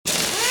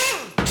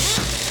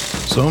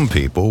Some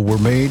people were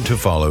made to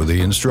follow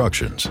the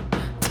instructions.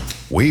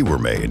 We were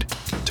made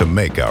to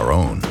make our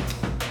own.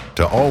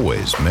 To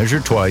always measure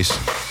twice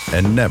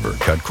and never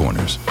cut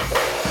corners.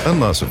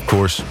 Unless, of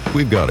course,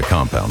 we've got a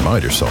compound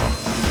miter saw.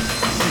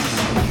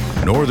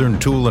 Northern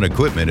Tool and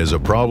Equipment is a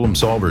problem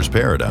solver's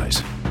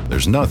paradise.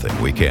 There's nothing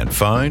we can't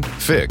find,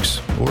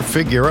 fix, or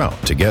figure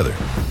out together.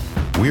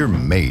 We're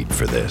made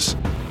for this.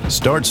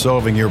 Start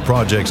solving your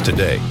projects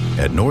today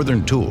at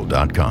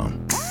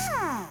northerntool.com.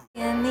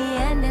 In the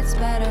end, it's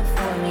better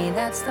for me.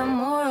 That's the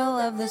moral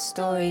of the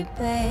story,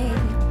 babe.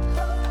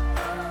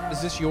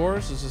 Is this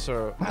yours? Is this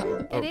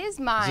It is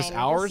mine. Is this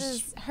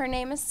ours? Her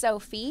name is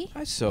Sophie.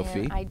 Hi,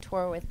 Sophie. And I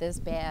tour with this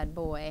bad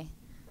boy.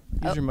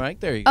 Use your mic.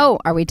 There you go. Oh,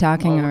 are we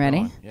talking already?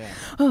 Going. Yeah.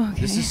 Oh,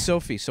 okay. This is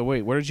Sophie. So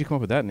wait, where did you come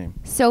up with that name?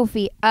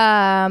 Sophie.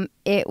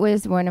 It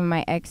was one of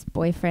my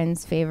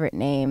ex-boyfriend's favorite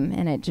name,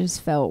 and it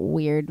just felt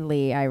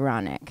weirdly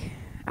ironic.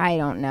 I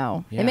don't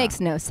know. Yeah. It makes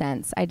no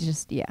sense. I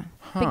just,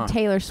 Huh. Big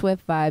Taylor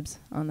Swift vibes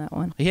on that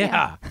one.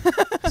 Yeah.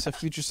 It's a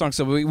future song.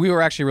 So we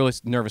were actually really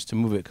nervous to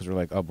move it because we're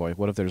like, oh boy,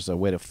 what if there's a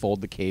way to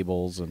fold the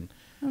cables and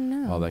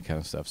all that kind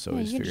of stuff. So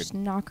we you just just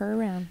knock her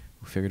around.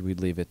 we figured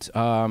we'd leave it.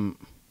 How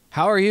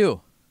are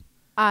you?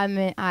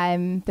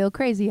 I'm Bill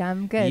Crazy.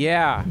 I'm good.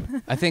 Yeah.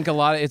 I think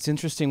it's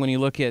interesting when you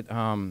look at,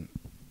 one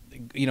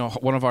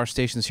of our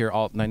stations here,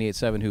 Alt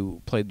 98.7,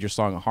 who played your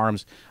song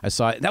Harms. I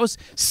saw it. That was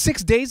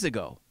 6 days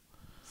ago.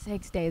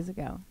 6 days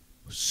ago.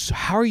 So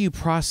how are you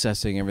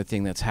processing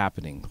everything that's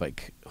happening?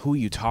 Like, who are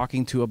you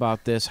talking to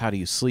about this? How do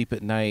you sleep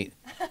at night?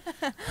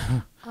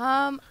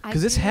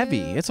 Because it's heavy.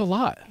 It's a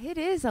lot. It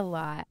is a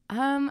lot.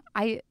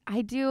 I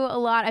do a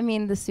lot. I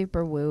mean, the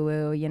super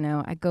woo-woo,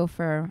 I go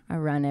for a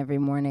run every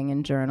morning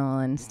and journal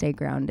and stay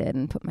grounded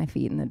and put my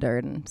feet in the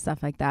dirt and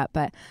stuff like that.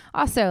 But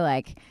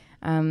also,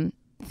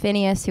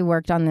 Phineas, who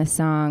worked on this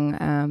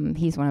song,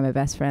 he's one of my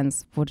best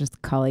friends. We'll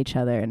just call each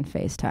other and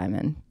FaceTime.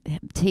 And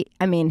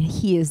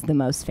he is the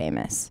most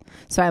famous.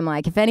 So I'm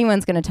like, if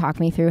anyone's going to talk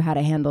me through how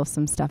to handle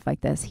some stuff like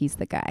this, he's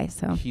the guy.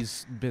 So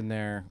he's been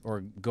there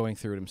or going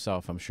through it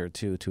himself, I'm sure,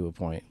 too, to a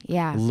point.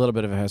 Yeah. A little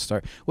bit of a head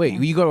start. Wait,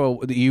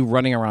 you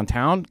running around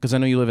town? Because I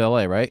know you live in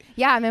LA, right?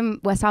 Yeah, I'm in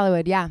West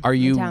Hollywood. Yeah. Are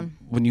you, town.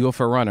 when you go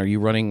for a run, are you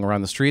running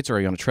around the streets or are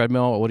you on a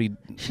treadmill? What do you...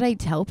 Should I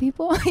tell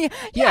people?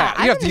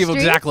 Yeah, you have to give an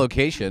exact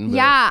location. But.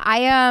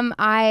 Yeah,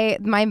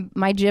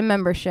 my gym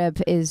membership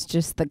is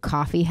just the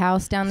coffee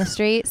house down the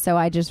street, so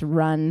I just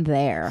run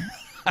there.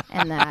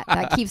 And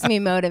that keeps me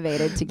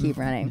motivated to keep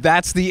running.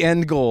 That's the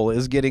end goal,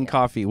 is getting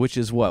coffee, which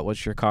is what?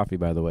 What's your coffee,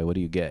 by the way? What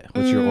do you get?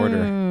 What's your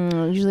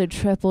order? Usually a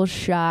triple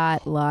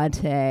shot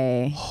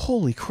latte.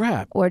 Holy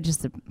crap. Or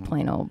just a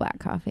plain old black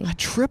coffee. A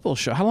triple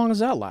shot? How long does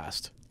that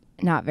last?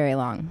 Not very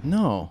long.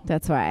 No.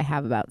 That's why I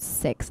have about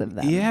 6 of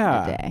them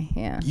a day.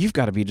 Yeah. You've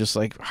got to be just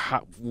like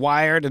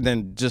wired and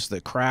then just the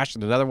crash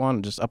and another one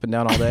and just up and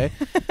down all day.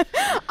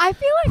 I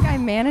feel like I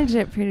manage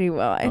it pretty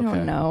well. I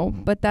don't know,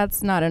 but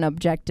that's not an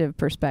objective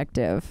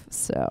perspective.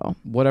 So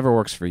whatever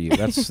works for you.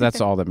 That's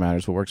all that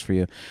matters. What works for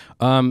you.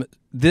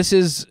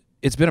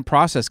 It's been a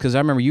process because I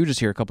remember you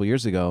just here a couple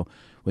years ago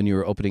when you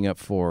were opening up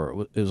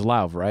for, it was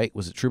Lauv, right?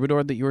 Was it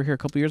Troubadour that you were here a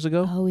couple years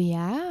ago? Oh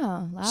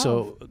yeah, Lauv.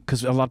 So,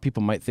 because a lot of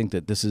people might think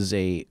that this is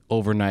a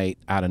overnight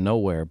out of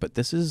nowhere, but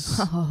this is.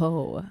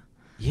 Oh.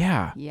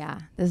 Yeah.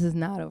 Yeah, this is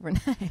not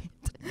overnight.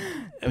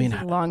 It's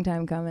a long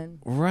time coming.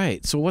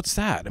 Right. So what's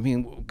that? I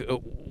mean,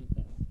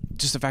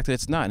 just the fact that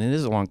it's not, and it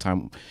is a long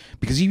time,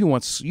 because you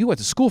went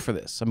to school for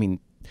this. I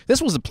mean,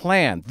 this was a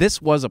plan.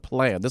 This was a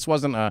plan. This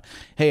wasn't a,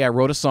 hey, I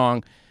wrote a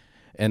song,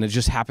 and it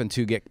just happened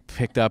to get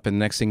picked up, and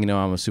next thing you know,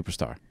 I'm a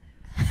superstar.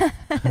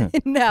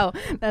 No,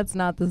 that's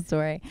not the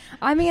story.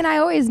 I mean, I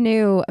always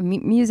knew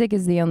music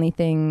is the only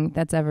thing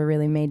that's ever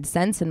really made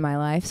sense in my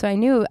life. So I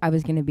knew I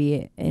was going to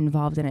be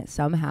involved in it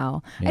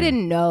somehow. Yeah. I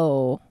didn't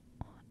know.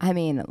 I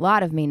mean, a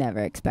lot of me never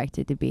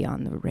expected to be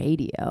on the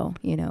radio.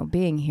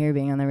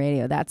 Being on the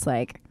radio, that's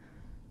like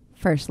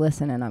first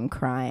listen and I'm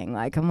crying.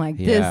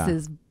 This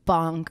is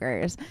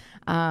bonkers.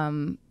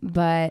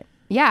 But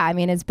yeah, I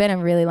mean, it's been a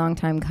really long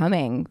time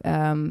coming.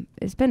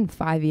 It's been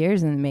 5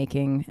 years in the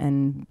making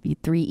and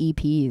 3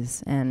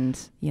 EPs and,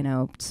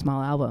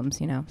 small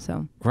albums,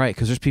 so. Right,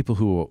 because there's people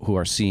who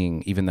are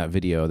seeing even that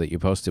video that you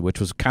posted, which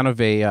was kind of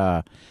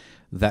a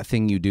That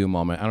Thing You Do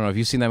moment. I don't know if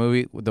you've seen that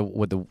movie with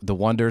the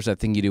Wonders, That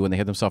Thing You Do when they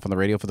hear themselves on the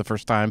radio for the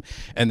first time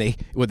and they,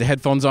 with the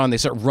headphones on, they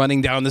start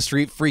running down the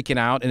street freaking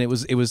out, and it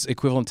was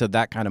equivalent to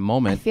that kind of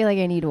moment. I feel like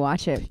I need to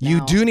watch it now.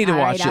 You do need to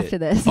watch it. After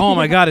this. Oh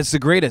my God, it's the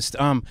greatest.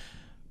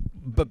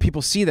 But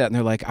people see that and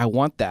they're like, I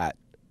want that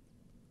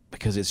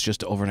because it's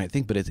just an overnight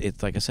thing. But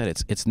it's like I said,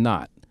 it's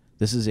not.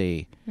 This is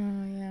a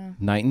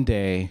night and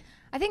day.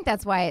 I think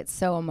that's why it's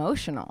so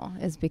emotional,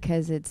 is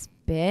because it's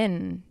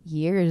been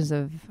years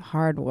of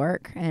hard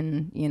work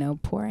and,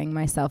 pouring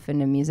myself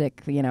into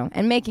music,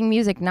 and making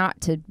music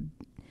not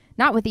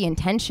with the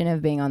intention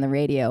of being on the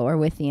radio or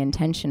with the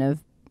intention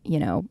of,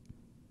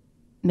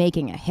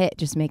 making a hit,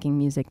 just making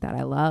music that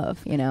I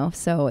love,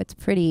 So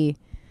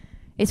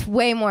it's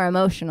way more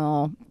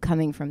emotional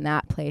coming from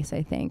that place,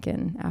 I think,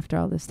 and after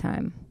all this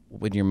time.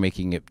 when you're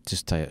making it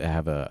just to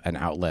have an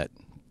outlet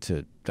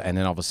and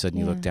then all of a sudden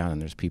you look down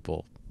and there's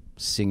people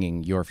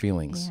singing your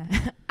feelings.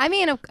 Yeah. I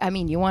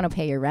mean, you want to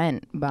pay your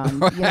rent,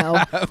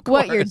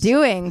 what you're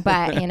doing,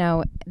 but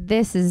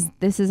this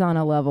is on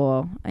a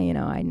level,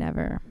 I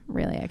never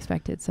really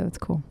expected, so it's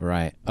cool.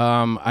 Right.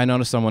 I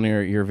noticed on one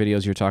of your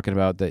videos you're talking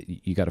about that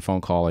you got a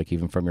phone call, like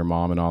even from your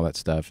mom and all that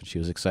stuff, and she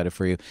was excited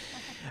for you.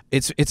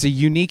 It's a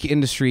unique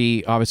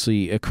industry,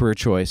 obviously a career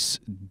choice.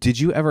 Did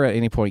you ever at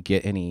any point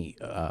get any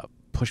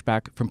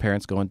pushback from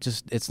parents going,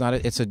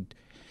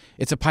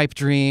 it's a pipe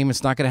dream,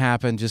 it's not going to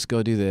happen, just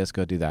go do this,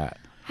 go do that?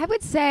 I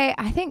would say,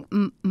 I think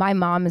my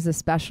mom is a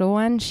special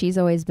one. She's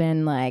always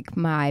been like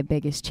my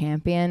biggest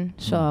champion.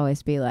 She'll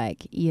always be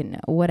like,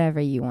 whatever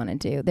you want to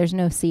do. There's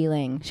no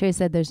ceiling. She always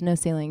said there's no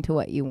ceiling to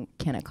what you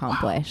can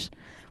accomplish,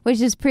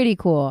 which is pretty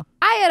cool.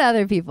 I had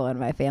other people in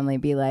my family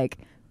be like,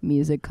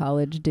 music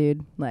college,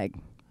 dude. Like,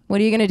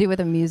 what are you going to do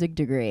with a music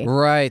degree?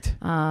 Right.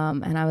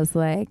 And I was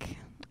like,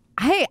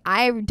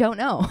 I don't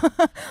know.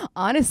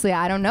 Honestly,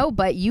 I don't know,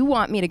 but you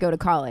want me to go to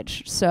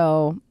college.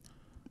 So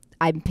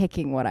I'm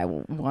picking what I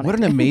want. What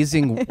an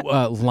amazing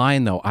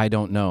line, though. I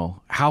don't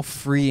know. How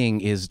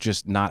freeing is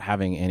just not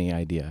having any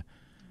idea.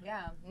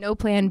 Yeah. No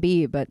plan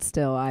B, but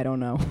still, I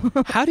don't know.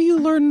 How do you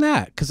learn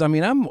that? Because,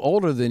 I'm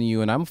older than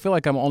you, and I feel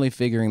like I'm only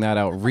figuring that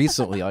out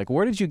recently. Like,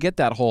 where did you get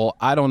that whole,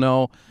 I don't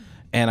know,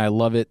 and I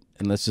love it,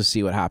 and let's just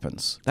see what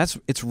happens?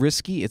 It's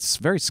risky. It's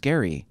very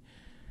scary.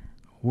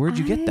 Where'd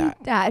you get that?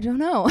 I don't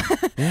know.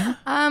 Yeah?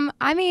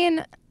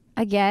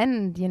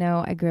 Again,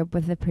 I grew up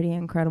with a pretty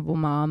incredible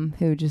mom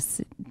who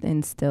just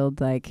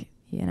instilled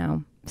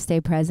stay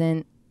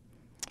present,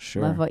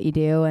 Sure. love what you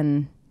do,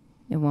 and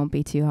it won't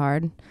be too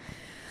hard.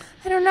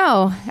 I don't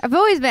know. I've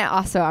always been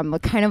I'm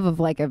kind of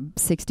like a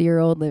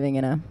 60-year-old living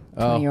in a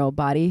 20-year-old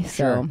body.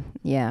 So,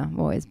 yeah, I've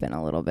always been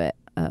a little bit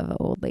of an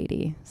old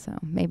lady. So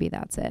maybe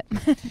that's it.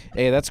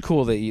 Hey, that's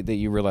cool that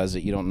you realize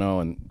that you don't know,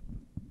 and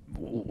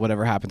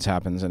whatever happens,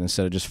 and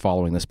instead of just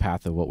following this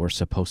path of what we're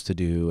supposed to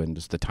do and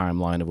just the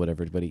timeline of what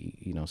everybody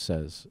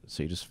says,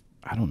 so you just,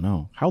 I don't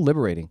know, how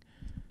liberating.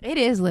 It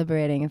is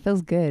liberating. It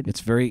feels good. It's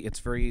very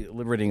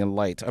liberating and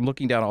light. I'm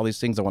looking down all these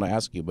things I want to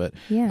ask you, but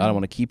I don't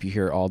want to keep you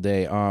here all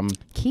day.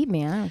 Keep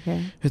me. I don't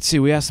care. Let's see.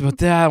 We asked about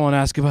that. I want to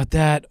ask about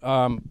that.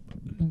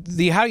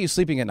 The how are you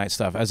sleeping at night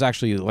stuff is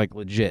actually like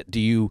legit.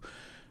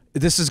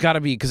 This has got to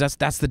be, because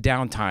that's the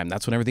downtime.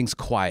 That's when everything's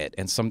quiet,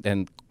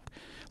 and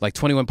like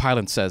 21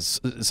 Pilots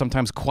says,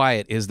 sometimes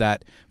quiet is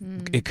that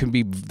it can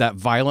be that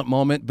violent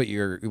moment, but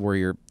where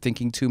you're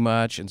thinking too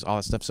much and all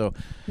that stuff. So,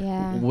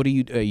 what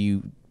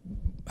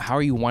how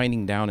are you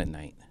winding down at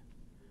night?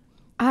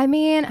 Hold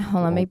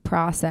on, let me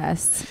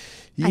process.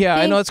 Yeah,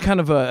 I know it's kind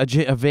of a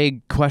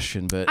vague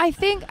question, but I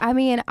think,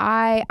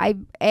 I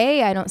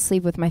don't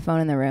sleep with my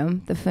phone in the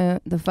room.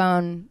 The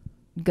phone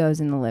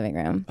goes in the living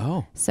room.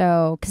 Oh.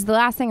 So, because the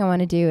last thing I want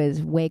to do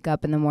is wake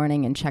up in the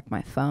morning and check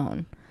my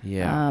phone.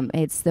 Yeah.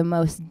 It's the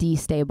most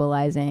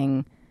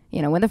destabilizing,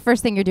 when the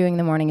first thing you're doing in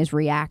the morning is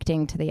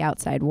reacting to the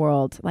outside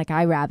world. Like,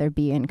 I rather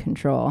be in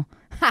control.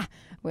 Ha!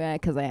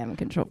 Because I am in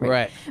control.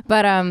 Right.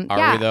 But, Are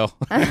we, though?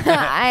 we're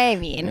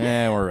really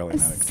not in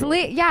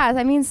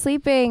control.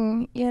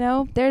 Sleeping,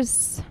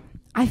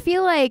 I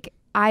feel like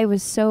I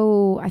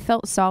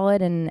felt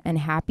solid and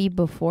happy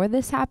before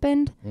this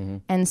happened. Mm-hmm.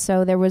 And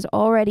so there was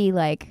already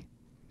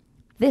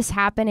this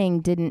happening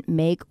didn't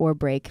make or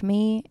break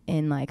me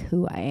in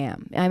who I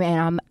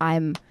am.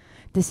 I'm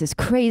this is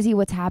crazy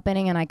what's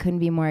happening, and I couldn't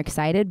be more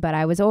excited, but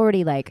I was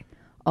already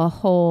a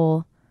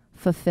whole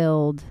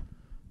fulfilled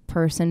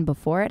person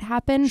before it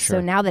happened. Sure.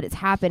 So now that it's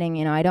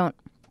happening, I don't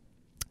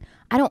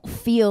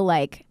feel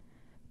like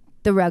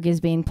the rug is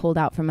being pulled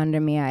out from under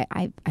me.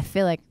 I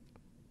feel like,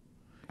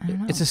 I don't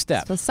know. It's a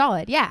step. It's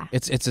solid, yeah.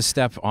 It's a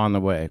step on the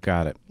way.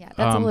 Got it. Yeah,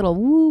 that's a little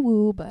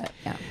woo-woo, but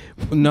yeah.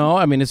 No,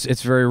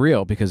 it's very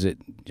real because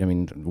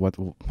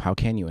how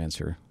can you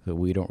answer that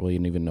we don't really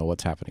even know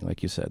what's happening,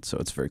 like you said? So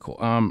it's very cool.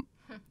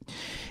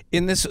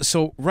 In this,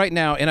 so right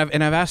now,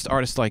 and I've asked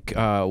artists like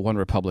One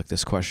Republic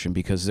this question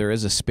because there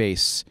is a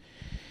space,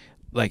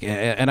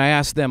 and I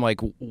asked them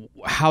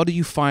how do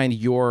you find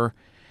your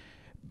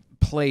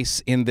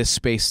place in this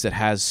space that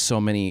has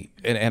so many,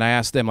 and I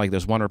asked them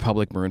there's One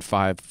Republic, Maroon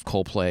 5,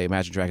 Coldplay,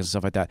 Imagine Dragons, and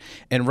stuff like that,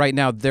 and right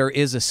now there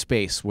is a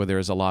space where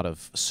there's a lot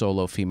of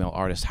solo female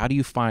artists. How do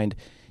you find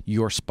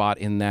your spot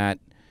in that,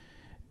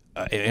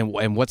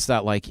 and what's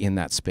that like in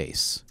that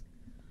space?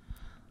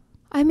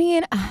 I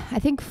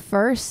think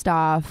first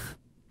off,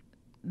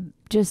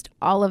 just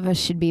all of us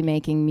should be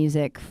making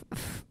music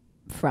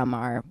from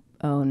our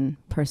own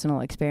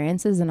personal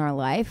experiences in our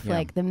life.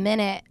 Yeah. The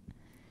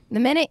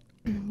minute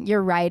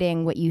you're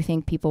writing what you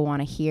think people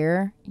want to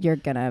hear, you're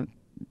gonna,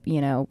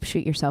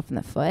 shoot yourself in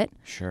the foot.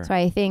 Sure. So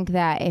I think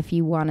that if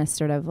you want to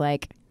sort of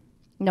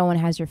no one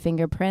has your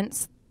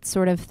fingerprints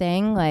sort of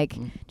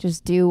thing,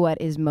 just do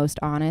what is most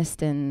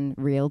honest and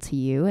real to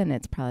you, and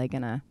it's probably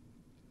gonna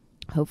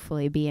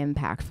hopefully be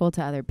impactful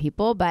to other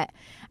people. But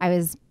I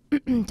was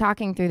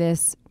talking through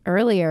this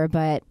earlier,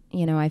 but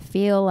I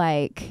feel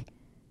like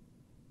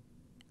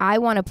I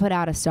want to put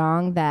out a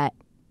song that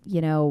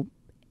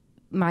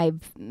my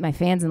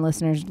fans and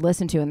listeners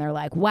listen to, and they're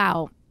like,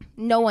 wow,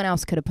 no one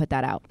else could have put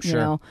that out. Sure. You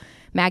know,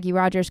 Maggie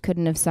Rogers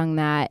couldn't have sung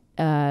that.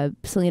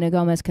 Selena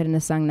Gomez couldn't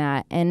have sung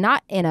that. And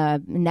not in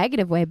a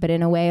negative way, but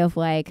in a way of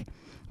like,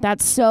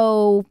 that's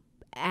so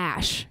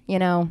Ashe, you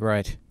know?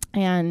 Right.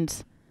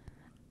 And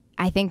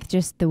I think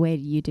just the way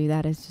you do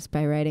that is just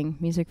by writing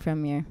music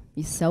from your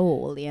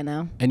soul, you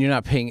know? And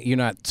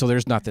so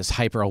there's not this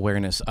hyper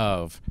awareness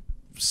of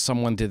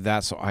someone did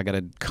that, so I got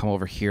to come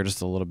over here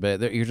just a little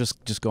bit. You're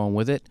just going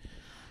with it.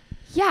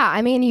 Yeah,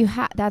 I mean,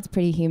 that's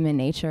pretty human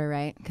nature,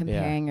 right?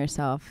 Comparing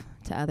yourself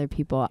to other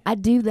people. I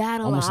do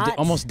that a lot.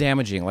 Almost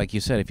damaging, like you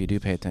said, if you do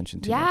pay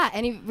attention to it. Yeah,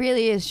 and it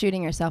really is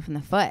shooting yourself in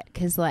the foot,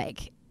 because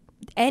like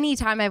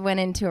anytime I went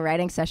into a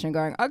writing session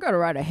going, I got to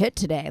write a hit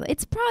today,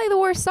 it's probably the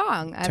worst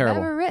song I've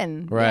ever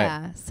written. Right.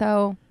 Yeah,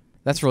 so.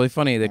 That's really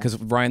funny because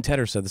Ryan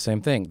Tedder said the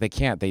same thing. They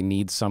can't. They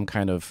need some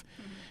kind of,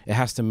 it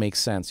has to make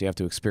sense. You have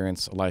to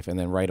experience life and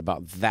then write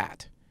about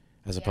that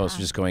as opposed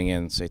to just going in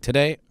and say,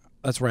 today,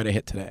 let's write a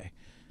hit today.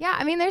 Yeah,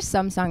 I mean, there's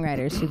some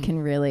songwriters who can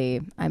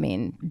really, I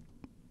mean,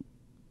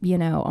 you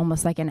know,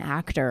 almost like an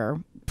actor,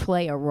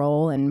 play a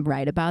role and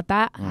write about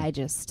that. I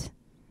just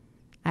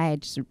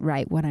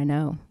write what I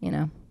know, you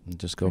know.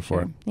 Just go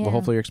for it. Yeah. Well,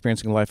 hopefully you're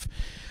experiencing life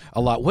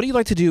a lot. What do you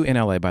like to do in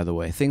LA, by the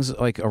way? Things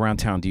like around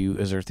town.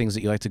 Is there things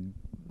that you like to,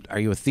 are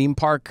you a theme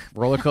park,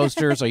 roller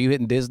coasters? Are you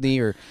hitting Disney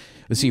or,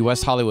 let's see,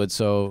 West Hollywood?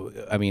 So,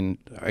 I mean,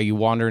 are you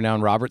wandering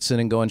down Robertson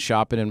and going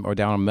shopping or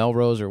down on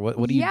Melrose or what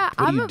do you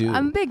do?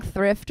 I'm a big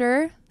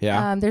thrifter.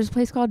 Yeah. There's a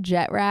place called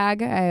Jet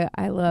Rag.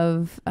 I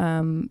love,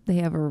 they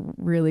have a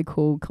really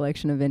cool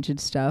collection of vintage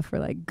stuff for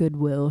like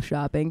Goodwill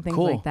shopping, things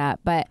like that.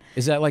 But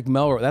is that like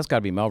Melrose? That's got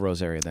to be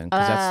Melrose area then,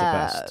 because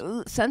that's the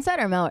best. Sunset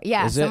or Melrose?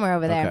 Yeah, somewhere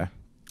over there.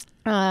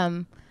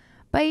 Okay.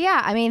 But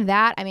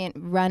yeah,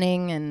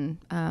 running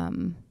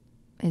and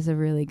is a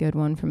really good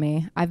one for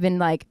me. I've been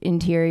like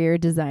interior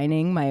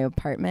designing my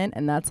apartment,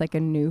 and that's like a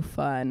new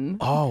fun.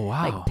 Oh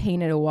wow! Like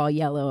painted a wall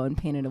yellow and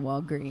painted a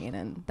wall green,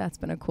 and that's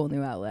been a cool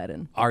new outlet.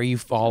 And are you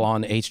all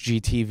on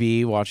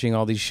HGTV watching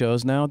all these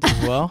shows now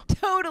as well?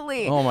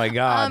 Totally. Oh my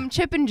God.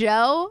 Chip and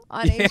Joe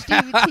on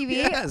HGTV.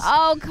 Yes.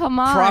 Oh come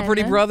on.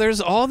 Property Brothers.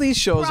 All these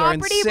shows are insane.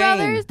 Property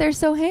Brothers. They're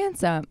so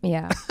handsome.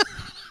 Yeah.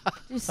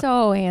 You're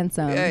so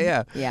handsome.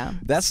 Yeah.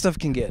 That stuff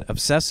can get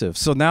obsessive.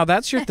 So now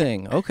that's your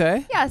thing.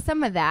 Okay. Yeah,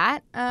 some of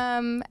that.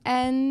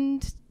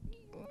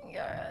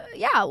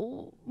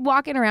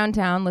 Walking around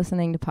town,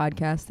 listening to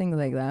podcasts, things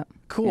like that.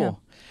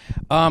 Cool.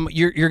 Yeah.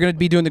 You're going to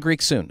be doing the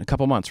Greek soon, a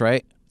couple months,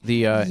 right?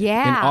 In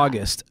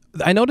August.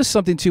 I noticed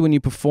something too when you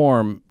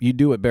perform, you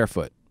do it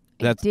barefoot.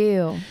 I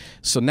do.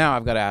 So now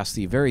I've got to ask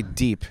the very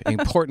deep,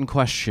 important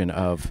question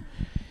of,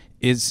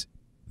 is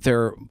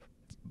there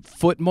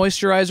foot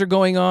moisturizer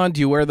going on?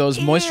 Do you wear those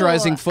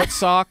moisturizing foot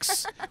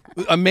socks?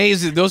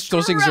 Amazing. Those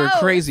things are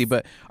crazy.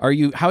 But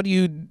how do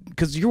you,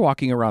 because you're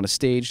walking around a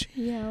stage.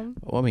 Yeah.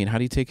 Well, I mean, how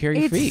do you take care of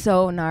your feet? It's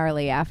so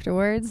gnarly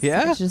afterwards.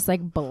 Yeah. It's just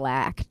like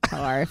black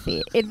tar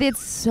feet.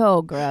 It's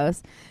so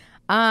gross.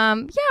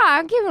 I'm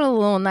giving a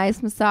little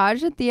nice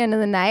massage at the end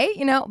of the night,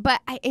 you know,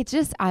 but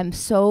I'm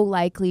so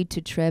likely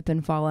to trip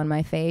and fall on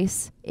my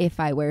face if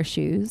I wear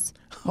shoes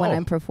when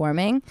I'm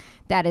performing,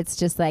 that it's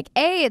just like,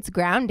 A, it's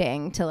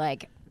grounding to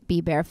like be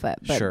barefoot,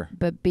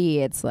 but B,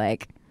 it's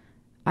like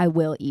I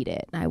will eat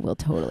it. I will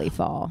totally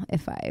fall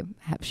if I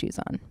have shoes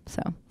on.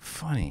 So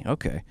funny.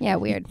 Okay. Yeah,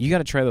 weird. You got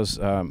to try those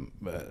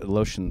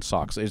lotion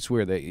socks. It's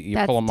weird that you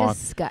pull them on. That's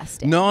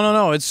disgusting.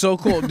 No. It's so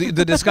cool.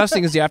 The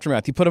disgusting is the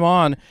aftermath. You put them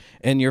on,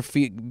 and your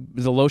feet,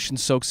 the lotion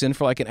soaks in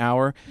for like an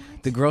hour.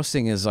 What? The gross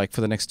thing is like for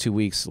the next 2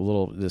 weeks,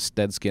 this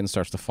dead skin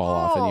starts to fall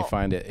off, and you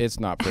find it's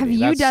not pretty.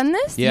 Have you done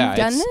this? Yeah, You've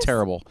done it's this?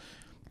 Terrible.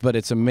 But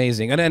it's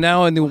amazing. And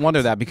now I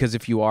wonder that because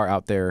if you are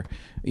out there,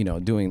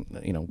 doing,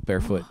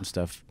 barefoot and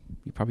stuff,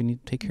 you probably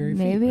need to take care of your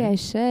feet. Maybe right? I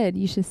should.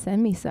 You should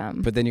send me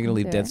some. But then you're going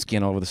to leave dead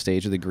skin all over the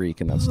stage of the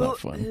Greek, and that's not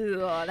fun.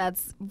 Oh,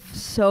 that's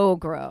so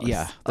gross.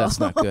 Yeah, that's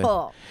not good.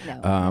 No,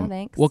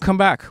 thanks. Well, come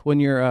back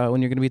when you're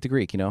going to be at the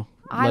Greek,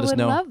 I would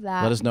love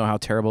that. Let us know how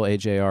terrible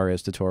AJR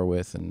is to tour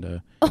with, and these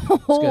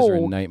guys are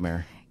a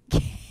nightmare.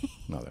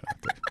 No, they're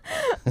not good.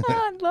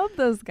 I love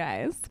those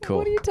guys. Cool.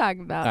 What are you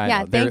talking about? I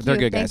know. They're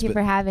good guys. Thank you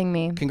for having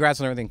me.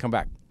 Congrats on everything. Come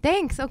back.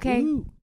 Thanks. Okay. Woo.